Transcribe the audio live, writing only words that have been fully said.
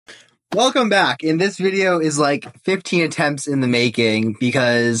Welcome back. And this video is like 15 attempts in the making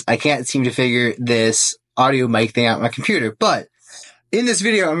because I can't seem to figure this audio mic thing out on my computer. But in this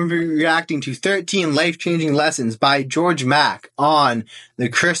video, I'm going to be reacting to 13 life-changing lessons by George Mack on the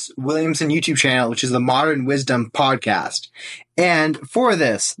Chris Williamson YouTube channel, which is the Modern Wisdom podcast. And for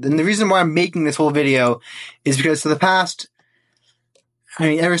this, then the reason why I'm making this whole video is because for the past,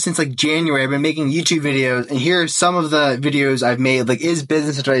 ever since like January, I've been making YouTube videos, and here are some of the videos I've made, like, is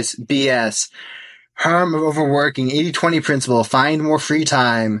business advice BS? Harm of overworking, 80-20 principle, find more free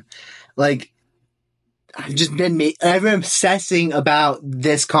time. Like, I've been obsessing about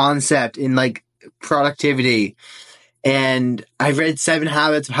this concept in like productivity. And I've read 7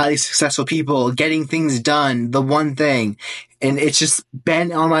 Habits of Highly Successful People, Getting Things Done, The One Thing. And it's just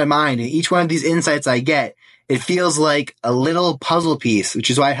been on my mind. And each one of these insights I get, it feels like a little puzzle piece, which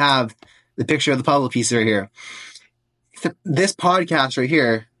is why I have the picture of the puzzle piece right here. This podcast right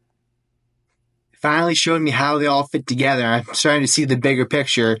here finally showed me how they all fit together. I'm starting to see the bigger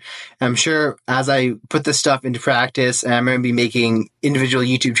picture. I'm sure as I put this stuff into practice, and I'm going to be making individual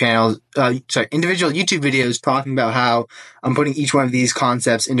YouTube videos talking about how I'm putting each one of these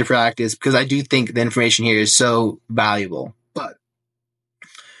concepts into practice, because I do think the information here is so valuable. But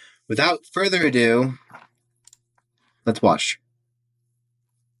without further ado, let's watch.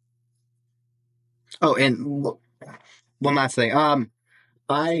 Oh, and one last thing.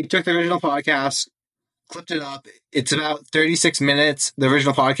 I took the original podcast, clipped it up. It's about 36 minutes. The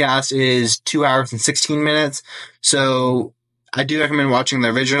original podcast is 2 hours and 16 minutes. So I do recommend watching the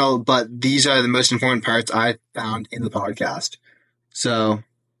original, but these are the most important parts I found in the podcast. So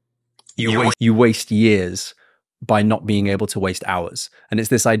you waste years by not being able to waste hours. And it's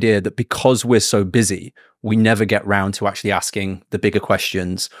this idea that because we're so busy, we never get round to actually asking the bigger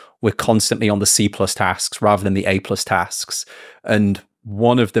questions. We're constantly on the C+ tasks rather than the A+ tasks. And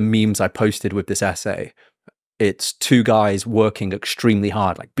one of the memes I posted with this essay, it's 2 guys working extremely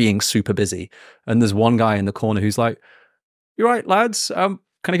hard, like being super busy. And there's one guy in the corner who's like, "You're right, lads. Can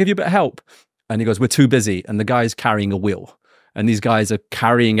I give you a bit of help?" And he goes, "We're too busy." And the guy's carrying a wheel. And these guys are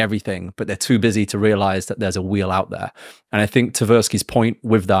carrying everything, but they're too busy to realize that there's a wheel out there. And I think Tversky's point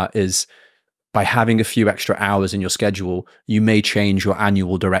with that is, by having a few extra hours in your schedule, you may change your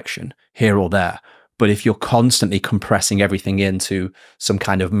annual direction here or there. But if you're constantly compressing everything into some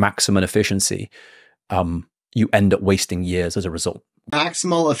kind of maximum efficiency, you end up wasting years as a result.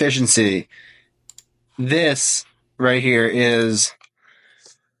 Maximal efficiency. This right here is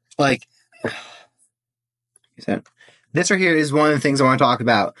like, this right here is one of the things I want to talk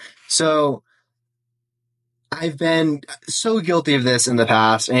about. So I've been so guilty of this in the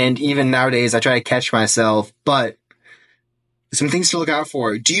past, and even nowadays I try to catch myself, but some things to look out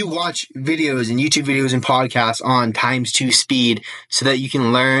for. Do you watch videos and YouTube videos and podcasts on ×2 speed so that you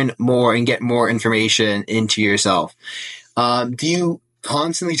can learn more and get more information into yourself? Do you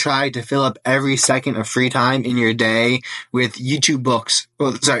constantly try to fill up every second of free time in your day with YouTube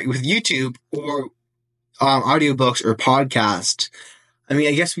or audiobooks or podcasts? I mean,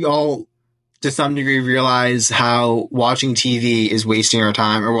 I guess we all to some degree realize how watching TV is wasting our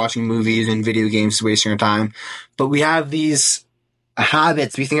time, or watching movies and video games is wasting our time. But we have these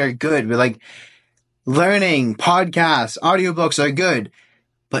habits we think are good. We're like, learning, podcasts, audiobooks are good.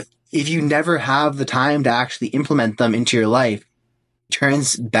 But if you never have the time to actually implement them into your life, it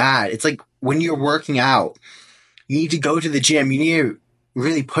turns bad. It's like when you're working out, you need to go to the gym. You need to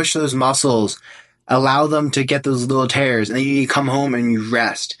really push those muscles, allow them to get those little tears, and then you come home and you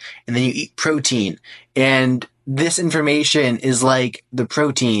rest, and then you eat protein. And this information is like the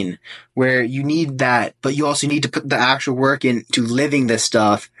protein, where you need that, but you also need to put the actual work into living this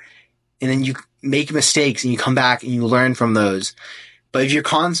stuff. And then you make mistakes and you come back and you learn from those. But if you're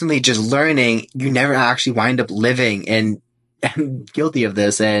constantly just learning, you never actually wind up living. And I'm guilty of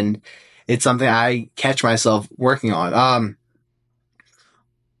this, and it's something I catch myself working on.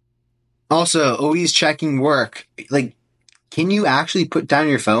 Also, always checking work. Like, can you actually put down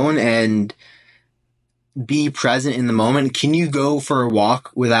your phone and be present in the moment? Can you go for a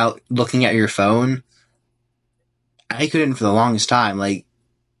walk without looking at your phone? I couldn't for the longest time. Like,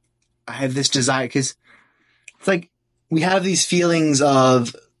 I have this desire, because it's like we have these feelings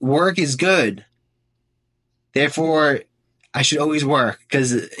of work is good, therefore I should always work,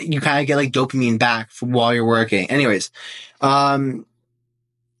 because you kind of get like dopamine back from while you're working. Anyways,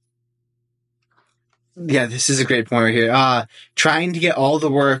 yeah, this is a great point right here. Trying to get all the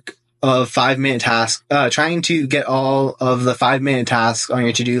work of 5-minute tasks, trying to get all of the 5-minute tasks on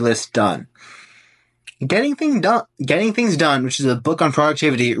your to-do list done. Getting Things Done, which is a book on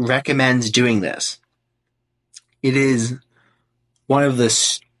productivity, recommends doing this. It is one of the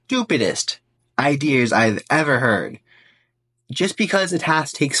stupidest ideas I've ever heard. Just because a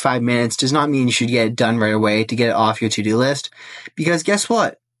task takes 5 minutes does not mean you should get it done right away to get it off your to-do list. Because guess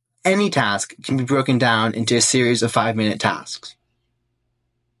what? Any task can be broken down into a series of 5-minute tasks.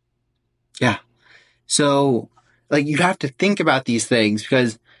 Yeah. So, you have to think about these things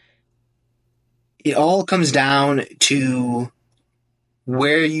because it all comes down to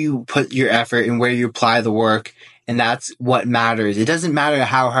where you put your effort and where you apply the work. And that's what matters. It doesn't matter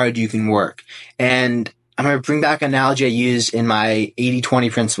how hard you can work. And I'm going to bring back an analogy I used in my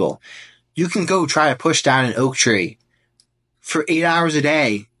 80-20 principle. You can go try to push down an oak tree for 8 hours a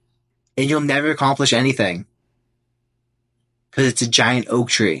day and you'll never accomplish anything because it's a giant oak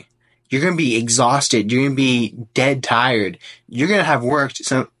tree. You're going to be exhausted. You're going to be dead tired. You're going to have worked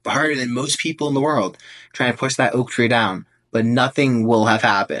harder than most people in the world trying to push that oak tree down, but nothing will have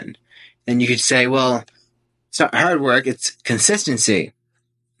happened. And you could say, well, it's not hard work. It's consistency.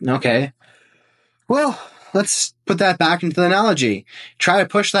 Okay. Well, let's put that back into the analogy. Try to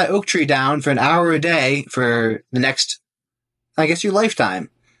push that oak tree down for an hour a day for the next, I guess, your lifetime.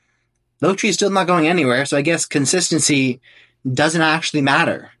 The oak tree is still not going anywhere, so I guess consistency doesn't actually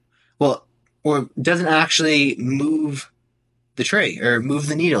matter. Well, or doesn't actually move the tree or move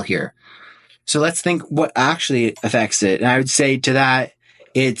the needle here. So let's think what actually affects it. And I would say to that,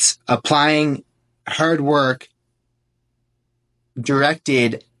 it's applying hard work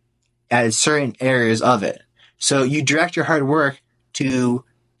directed at certain areas of it. So you direct your hard work to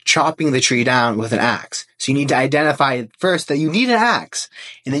chopping the tree down with an axe. So you need to identify first that you need an axe,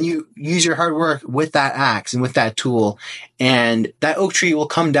 and then you use your hard work with that axe and with that tool, and that oak tree will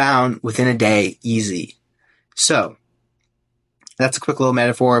come down within a day easy. So that's a quick little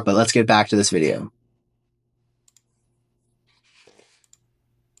metaphor, but let's get back to this video.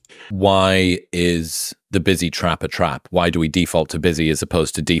 Why is the busy trap a trap? Why do we default to busy as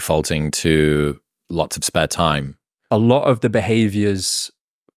opposed to defaulting to lots of spare time? A lot of the behaviors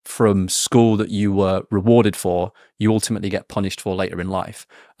from school that you were rewarded for, you ultimately get punished for later in life.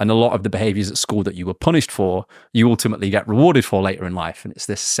 And a lot of the behaviors at school that you were punished for, you ultimately get rewarded for later in life. And it's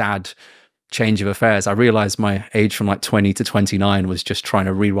this sad change of affairs. I realized my age from 20 to 29 was just trying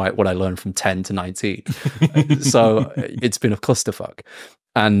to rewrite what I learned from 10 to 19. So it's been a clusterfuck.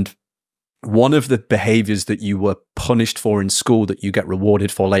 And one of the behaviors that you were punished for in school that you get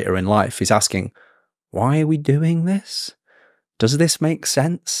rewarded for later in life is asking, why are we doing this? Does this make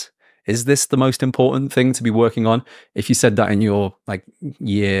sense? Is this the most important thing to be working on? If you said that in your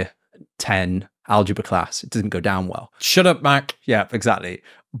year 10 algebra class, it didn't go down well. Shut up, Mack. Yeah, exactly.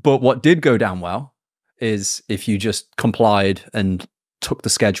 But what did go down well is if you just complied and took the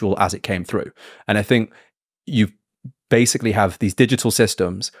schedule as it came through. And I think you basically have these digital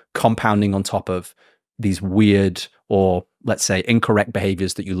systems compounding on top of these weird or, let's say, incorrect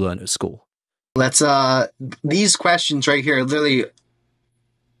behaviors that you learn at school. These questions right here are literally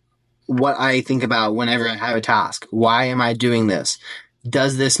what I think about whenever I have a task. Why am I doing this?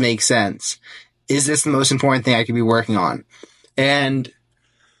 Does this make sense? Is this the most important thing I could be working on? And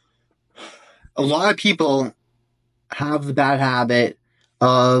a lot of people have the bad habit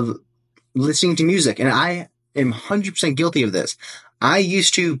of listening to music, and I am 100% guilty of this. I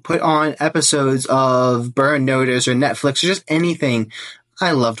used to put on episodes of Burn Notice or Netflix or just anything.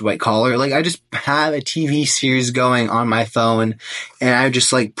 I loved White Collar. I just have a TV series going on my phone, and I would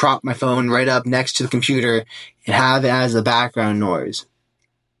just prop my phone right up next to the computer and have it as a background noise.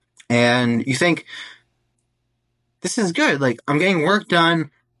 And you think, this is good. I'm getting work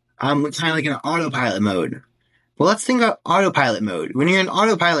done. I'm kind of in autopilot mode. Well, let's think about autopilot mode. When you're in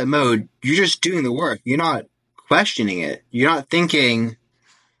autopilot mode, you're just doing the work. You're not questioning it. You're not thinking,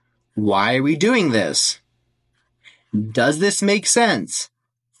 why are we doing this? Does this make sense?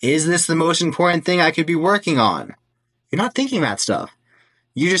 Is this the most important thing I could be working on? You're not thinking that stuff.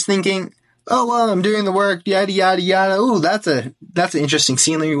 You're just thinking, oh, well, I'm doing the work, yada, yada, yada. Ooh, that's an interesting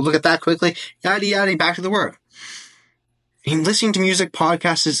scene. Let me look at that quickly. Yada, yada, back to the work. And listening to music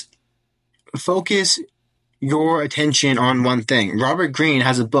podcasts is focus your attention on one thing. Robert Greene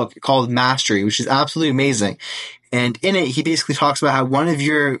has a book called Mastery, which is absolutely amazing. And in it, he basically talks about how one of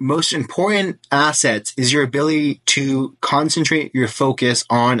your most important assets is your ability to concentrate your focus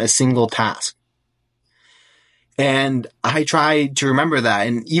on a single task. And I try to remember that.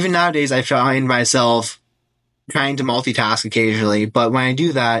 And even nowadays, I find myself trying to multitask occasionally. But when I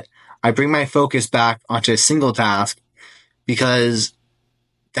do that, I bring my focus back onto a single task because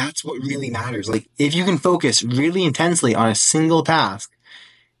that's what really matters. If you can focus really intensely on a single task,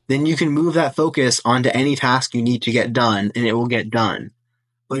 then you can move that focus onto any task you need to get done, and it will get done.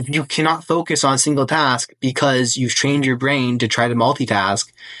 But if you cannot focus on a single task because you've trained your brain to try to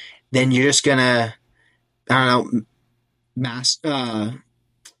multitask, then you're just gonna, I don't know,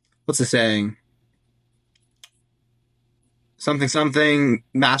 what's the saying? Something,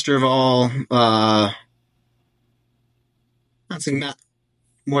 master of all,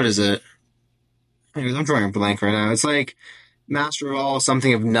 what is it? Anyways, I'm drawing a blank right now. It's like master of all,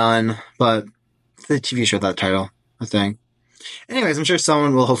 something of none, but the TV show that title, I think. Anyways, I'm sure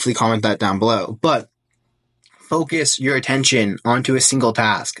someone will hopefully comment that down below, but focus your attention onto a single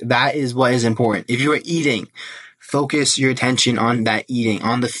task. That is what is important. If you are eating, focus your attention on that eating,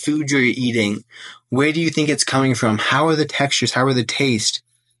 on the food you're eating. Where do you think it's coming from? How are the textures? How are the taste?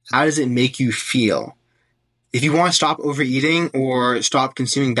 How does it make you feel? If you want to stop overeating or stop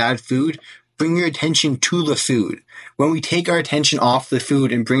consuming bad food, bring your attention to the food. When we take our attention off the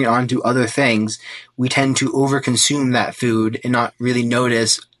food and bring it onto other things, we tend to overconsume that food and not really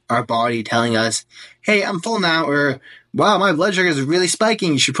notice our body telling us, hey, I'm full now, or wow, my blood sugar is really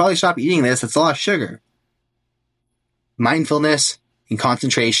spiking. You should probably stop eating this. It's a lot of sugar. Mindfulness and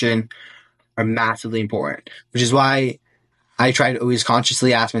concentration are massively important, which is why I try to always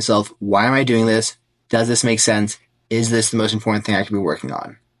consciously ask myself, why am I doing this? Does this make sense? Is this the most important thing I could be working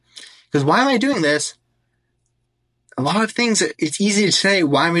on? Because why am I doing this? A lot of things, it's easy to say,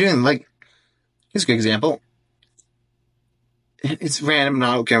 why am I doing it? Like, here's a good example. It's random,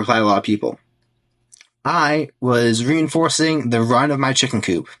 not going to apply to a lot of people. I was reinforcing the run of my chicken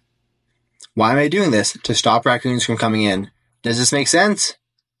coop. Why am I doing this? To stop raccoons from coming in. Does this make sense?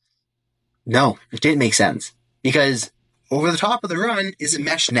 No, it didn't make sense. Because over the top of the run is a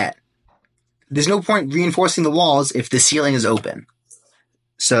mesh net. There's no point reinforcing the walls if the ceiling is open.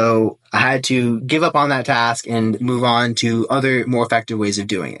 So I had to give up on that task and move on to other more effective ways of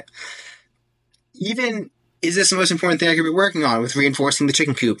doing it. Even, is this the most important thing I could be working on with reinforcing the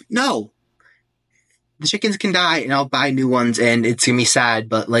chicken coop? No. The chickens can die and I'll buy new ones and it's going to be sad,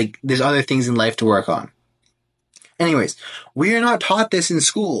 but like there's other things in life to work on. Anyways, we are not taught this in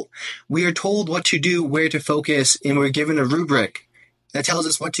school. We are told what to do, where to focus, and we're given a rubric that tells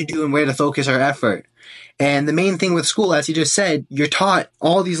us what to do and where to focus our effort. And the main thing with school, as you just said, you're taught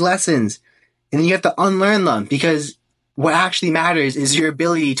all these lessons and then you have to unlearn them because what actually matters is your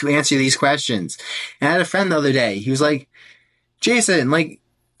ability to answer these questions. And I had a friend the other day. He was like, Jason, like,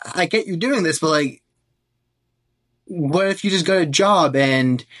 I get you doing this, but like, what if you just got a job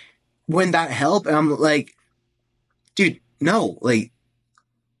and wouldn't that help? And I'm like, dude, no, like,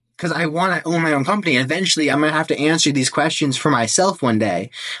 because I want to own my own company. And eventually I'm going to have to answer these questions for myself one day.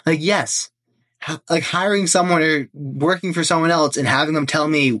 Like, yes, like hiring someone or working for someone else and having them tell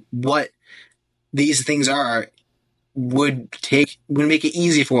me what these things are would make it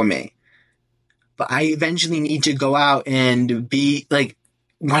easy for me. But I eventually need to go out and be like,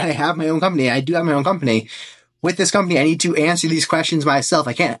 when I have my own company, I do have my own company. With this company, I need to answer these questions myself.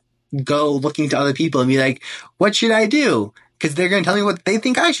 I can't go looking to other people and be like, what should I do? Because they're going to tell me what they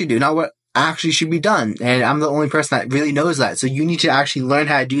think I should do, not what actually should be done. And I'm the only person that really knows that. So you need to actually learn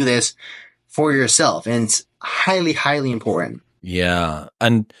how to do this for yourself. And it's highly, highly important. Yeah.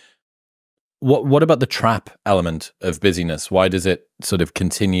 And what about the trap element of busyness? Why does it sort of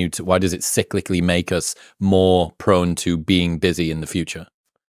why does it cyclically make us more prone to being busy in the future?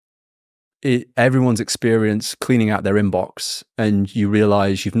 Everyone's experience cleaning out their inbox, and you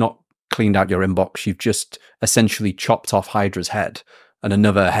realize you've not cleaned out your inbox. You've just essentially chopped off Hydra's head and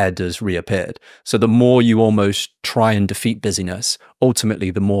another head has reappeared. So the more you almost try and defeat busyness, ultimately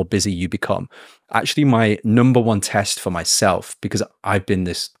the more busy you become. Actually, my number one test for myself, because I've been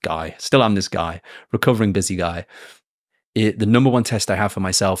this guy, still am this guy, recovering busy guy. The number one test I have for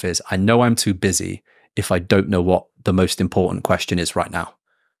myself is I know I'm too busy if I don't know what the most important question is right now.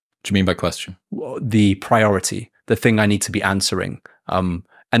 What do you mean by question? The priority, the thing I need to be answering.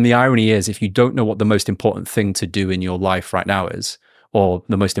 And the irony is, if you don't know what the most important thing to do in your life right now is, or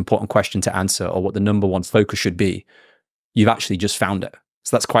the most important question to answer, or what the number one focus should be, you've actually just found it.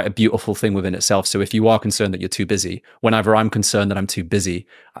 So that's quite a beautiful thing within itself. So if you are concerned that you're too busy, whenever I'm concerned that I'm too busy,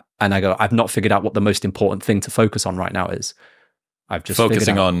 and I go, I've not figured out what the most important thing to focus on right now is, I've just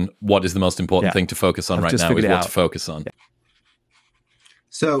focusing on what is the most important thing to focus on right now is what to focus on. Yeah.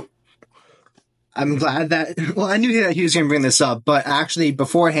 So I'm glad that, well, I knew that he was going to bring this up, but actually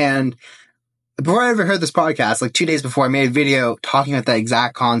beforehand, before I ever heard this podcast, like 2 days before, I made a video talking about that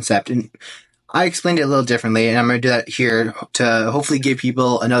exact concept, and I explained it a little differently, and I'm going to do that here to hopefully give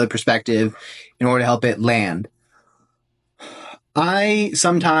people another perspective in order to help it land. I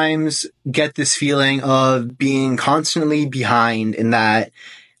sometimes get this feeling of being constantly behind in that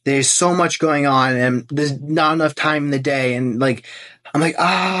there's so much going on and there's not enough time in the day, and like I'm like,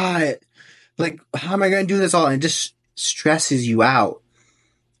 like, how am I going to do this all? And it just stresses you out.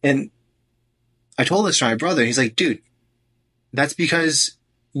 And I told this to my brother. He's like, dude, that's because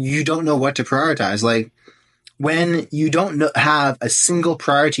you don't know what to prioritize. Like, when you don't have a single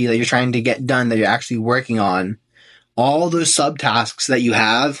priority that you're trying to get done, that you're actually working on, all those subtasks that you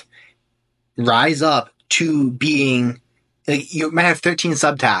have rise up to being, like, you might have 13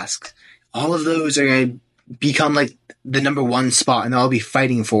 subtasks. All of those are going to become like the number one spot, and they'll all be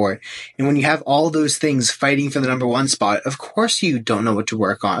fighting for it. And when you have all those things fighting for the number one spot, of course you don't know what to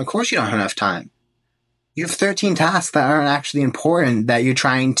work on. Of course you don't have enough time. You have 13 tasks that aren't actually important that you're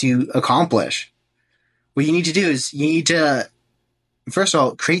trying to accomplish. What you need to do is you need to, first of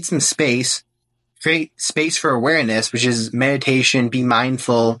all, create some space. Create space for awareness, which is meditation, be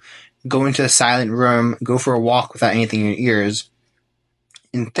mindful, go into a silent room, go for a walk without anything in your ears,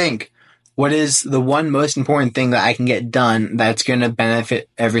 and think, what is the one most important thing that I can get done that's going to benefit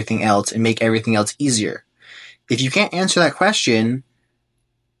everything else and make everything else easier? If you can't answer that question,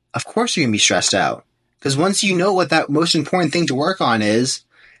 of course you're going to be stressed out. Because once you know what that most important thing to work on is,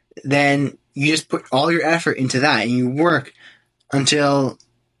 then you just put all your effort into that and you work until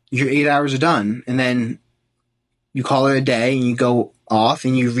your 8 hours are done. And then you call it a day and you go off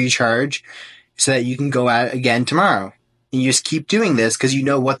and you recharge so that you can go at it again tomorrow. And you just keep doing this because you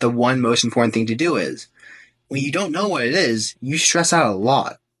know what the one most important thing to do is. When you don't know what it is, you stress out a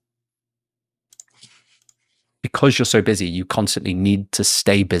lot. Because you're so busy, you constantly need to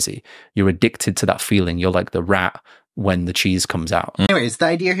stay busy. You're addicted to that feeling. You're like the rat when the cheese comes out. Anyways, the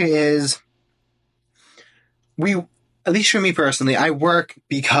idea here is at least for me personally, I work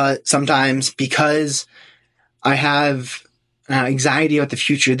because I have anxiety about the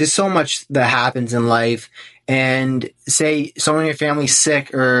future. There's so much that happens in life, and say someone in your family's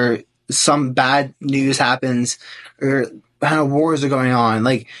sick or some bad news happens or wars are going on.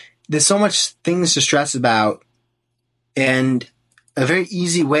 Like, there's so much things to stress about, and a very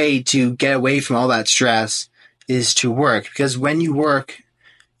easy way to get away from all that stress is to work, because when you work,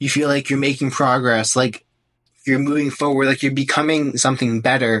 you feel like you're making progress, like you're moving forward, like you're becoming something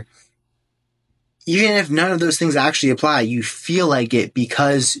better. Even if none of those things actually apply, you feel like it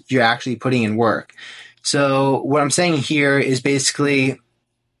because you're actually putting in work. So what I'm saying here is basically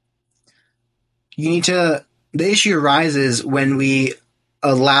the issue arises when we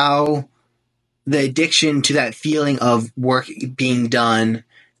allow the addiction to that feeling of work being done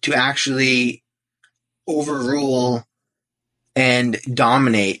to actually overrule and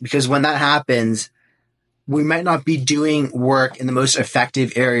dominate. Because when that happens, we might not be doing work in the most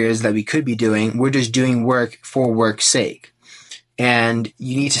effective areas that we could be doing. We're just doing work for work's sake. And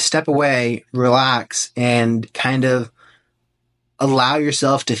you need to step away, relax, and kind of allow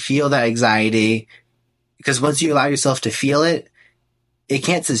yourself to feel that anxiety. Because once you allow yourself to feel it, it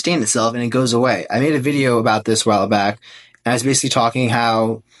can't sustain itself and it goes away. I made a video about this a while back, and I was basically talking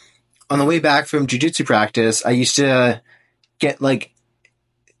how on the way back from jiu-jitsu practice, I used to get like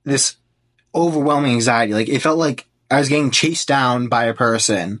this overwhelming anxiety. Like, it felt like I was getting chased down by a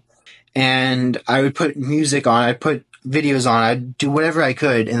person, and I would put music on, I'd put videos on, I'd do whatever I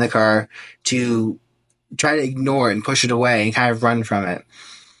could in the car to try to ignore it and push it away and kind of run from it.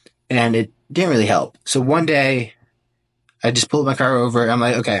 And it didn't really help. So one day I just pulled my car over. I'm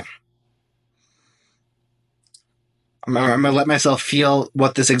like, okay, I'm going to let myself feel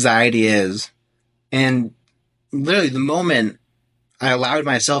what this anxiety is. And literally the moment I allowed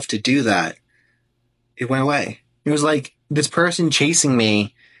myself to do that, it went away. It was like this person chasing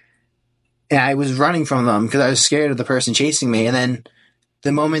me, and I was running from them because I was scared of the person chasing me. And then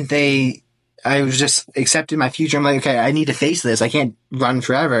the moment I was just accepting my future, I'm like, okay, I need to face this. I can't run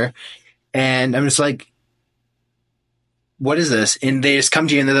forever. And I'm just like, what is this? And they just come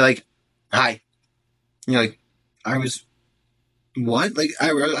to you and they're like, hi. And you're like, what? Like,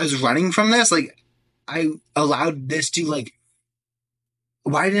 I was running from this? Like, I allowed this to, like,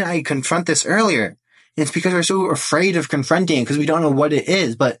 why didn't I confront this earlier? It's because we're so afraid of confronting it because we don't know what it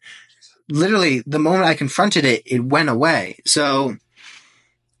is. But literally, the moment I confronted it, it went away. So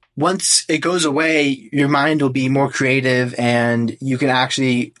once it goes away, your mind will be more creative and you can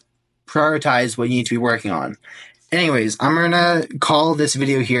actually prioritize what you need to be working on. Anyways, I'm going to call this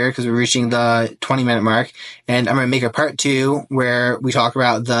video here because we're reaching the 20-minute mark. And I'm going to make a part 2 where we talk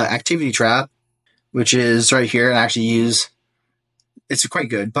about the activity trap, which is right here, and actually it's quite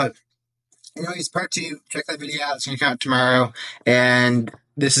good. But anyways, part 2, check that video out. It's going to come out tomorrow. And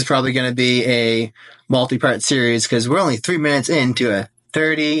this is probably going to be a multi-part series because we're only 3 minutes into a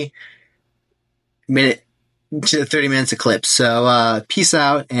 30 minutes of clips. So peace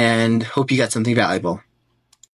out and hope you got something valuable.